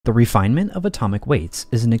The refinement of atomic weights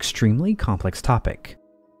is an extremely complex topic.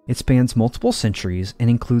 It spans multiple centuries and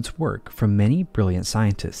includes work from many brilliant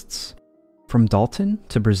scientists. From Dalton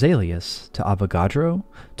to Berzelius to Avogadro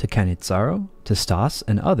to Cannizzaro to Stas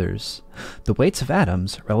and others, the weights of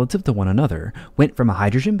atoms relative to one another went from a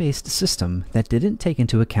hydrogen-based system that didn't take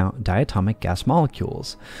into account diatomic gas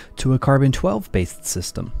molecules to a carbon-12-based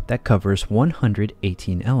system that covers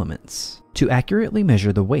 118 elements. To accurately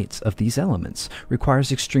measure the weights of these elements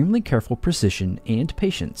requires extremely careful precision and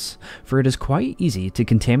patience, for it is quite easy to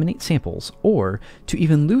contaminate samples or to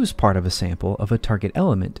even lose part of a sample of a target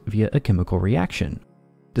element via a chemical reaction.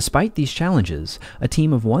 Despite these challenges, a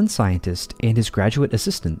team of one scientist and his graduate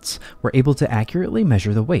assistants were able to accurately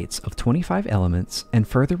measure the weights of 25 elements and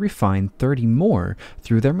further refine 30 more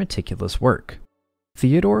through their meticulous work.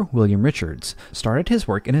 Theodore William Richards started his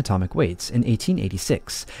work in atomic weights in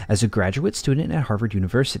 1886 as a graduate student at Harvard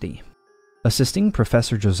University. Assisting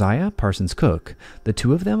Professor Josiah Parsons Cook, the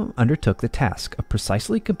two of them undertook the task of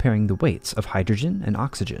precisely comparing the weights of hydrogen and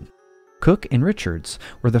oxygen. Cook and Richards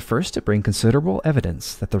were the first to bring considerable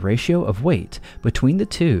evidence that the ratio of weight between the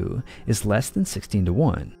two is less than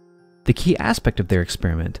 16:1. The key aspect of their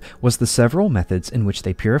experiment was the several methods in which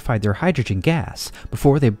they purified their hydrogen gas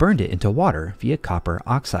before they burned it into water via copper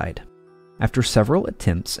oxide. After several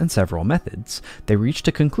attempts and several methods, they reached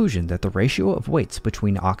a conclusion that the ratio of weights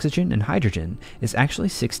between oxygen and hydrogen is actually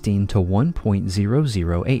 16 to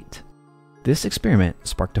 1.008. This experiment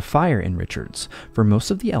sparked a fire in Richards, for most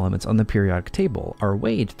of the elements on the periodic table are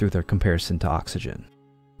weighed through their comparison to oxygen.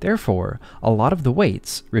 Therefore, a lot of the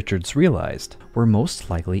weights, Richards realized, were most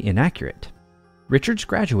likely inaccurate. Richards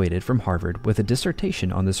graduated from Harvard with a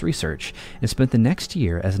dissertation on this research and spent the next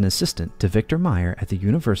year as an assistant to Victor Meyer at the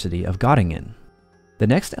University of Göttingen. The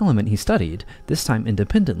next element he studied, this time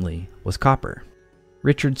independently, was copper.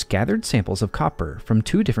 Richards gathered samples of copper from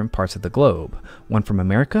two different parts of the globe, one from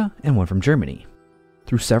America and one from Germany.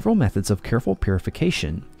 Through several methods of careful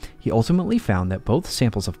purification, he ultimately found that both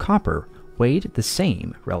samples of copper weighed the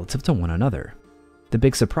same relative to one another. The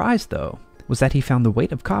big surprise, though, was that he found the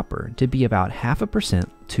weight of copper to be about 0.5%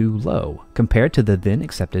 too low compared to the then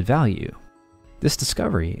accepted value. This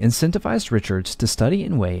discovery incentivized Richards to study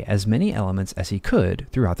and weigh as many elements as he could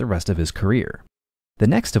throughout the rest of his career. The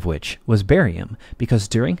next of which was barium, because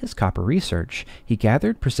during his copper research, he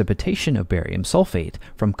gathered precipitation of barium sulfate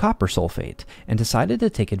from copper sulfate and decided to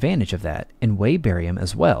take advantage of that and weigh barium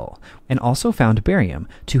as well, and also found barium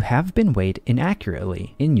to have been weighed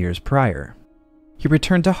inaccurately in years prior. He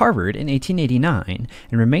returned to Harvard in 1889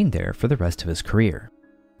 and remained there for the rest of his career.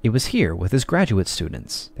 It was here with his graduate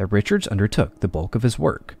students that Richards undertook the bulk of his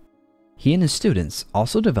work. He and his students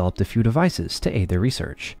also developed a few devices to aid their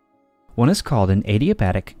research. One is called an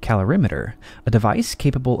adiabatic calorimeter, a device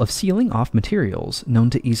capable of sealing off materials known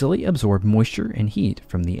to easily absorb moisture and heat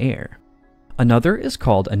from the air. Another is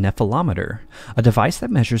called a nephelometer, a device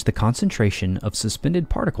that measures the concentration of suspended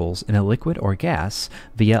particles in a liquid or gas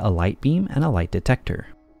via a light beam and a light detector.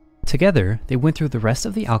 Together, they went through the rest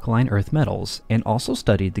of the alkaline earth metals and also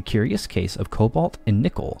studied the curious case of cobalt and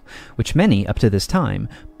nickel, which many, up to this time,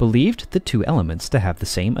 believed the two elements to have the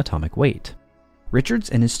same atomic weight. Richards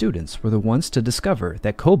and his students were the ones to discover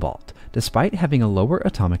that cobalt, despite having a lower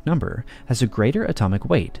atomic number, has a greater atomic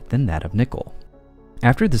weight than that of nickel.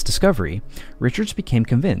 After this discovery, Richards became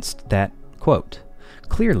convinced that, quote,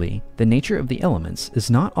 "Clearly, the nature of the elements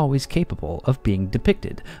is not always capable of being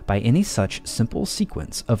depicted by any such simple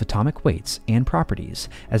sequence of atomic weights and properties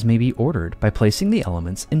as may be ordered by placing the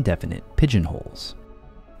elements in definite pigeonholes."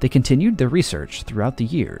 They continued their research throughout the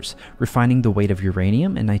years, refining the weight of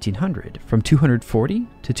uranium in 1900 from 240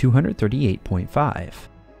 to 238.5.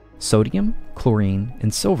 Sodium, chlorine,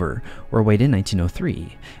 and silver were weighed in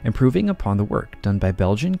 1903, improving upon the work done by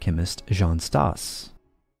Belgian chemist Jean Stas.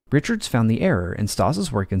 Richards found the error in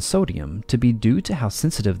Stas's work in sodium to be due to how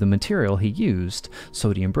sensitive the material he used,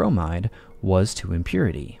 sodium bromide, was to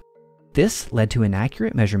impurity. This led to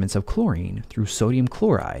inaccurate measurements of chlorine through sodium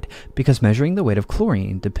chloride, because measuring the weight of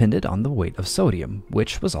chlorine depended on the weight of sodium,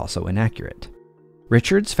 which was also inaccurate.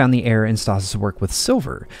 Richards found the error in Stas's work with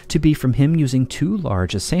silver to be from him using too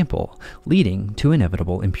large a sample, leading to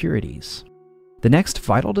inevitable impurities. The next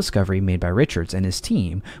vital discovery made by Richards and his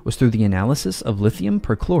team was through the analysis of lithium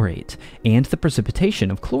perchlorate and the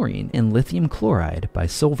precipitation of chlorine in lithium chloride by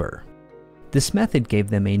silver. This method gave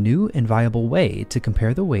them a new and viable way to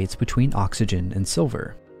compare the weights between oxygen and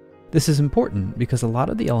silver. This is important because a lot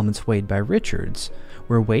of the elements weighed by Richards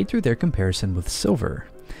were weighed through their comparison with silver,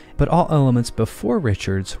 but all elements before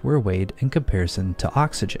Richards were weighed in comparison to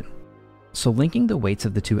oxygen. So linking the weights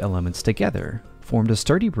of the two elements together formed a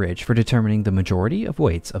sturdy bridge for determining the majority of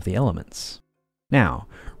weights of the elements. Now,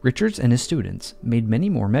 Richards and his students made many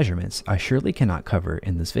more measurements I surely cannot cover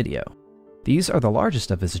in this video. These are the largest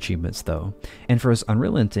of his achievements though, and for his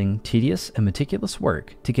unrelenting, tedious, and meticulous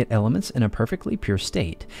work to get elements in a perfectly pure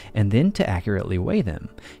state and then to accurately weigh them,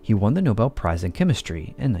 he won the Nobel Prize in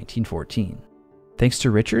Chemistry in 1914. Thanks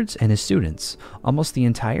to Richards and his students, almost the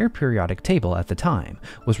entire periodic table at the time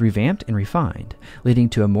was revamped and refined, leading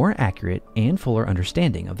to a more accurate and fuller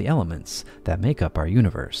understanding of the elements that make up our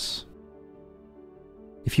universe.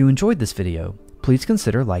 If you enjoyed this video, please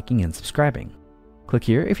consider liking and subscribing. Click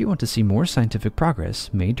here if you want to see more scientific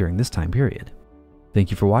progress made during this time period.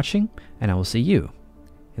 Thank you for watching, and I will see you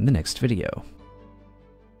in the next video.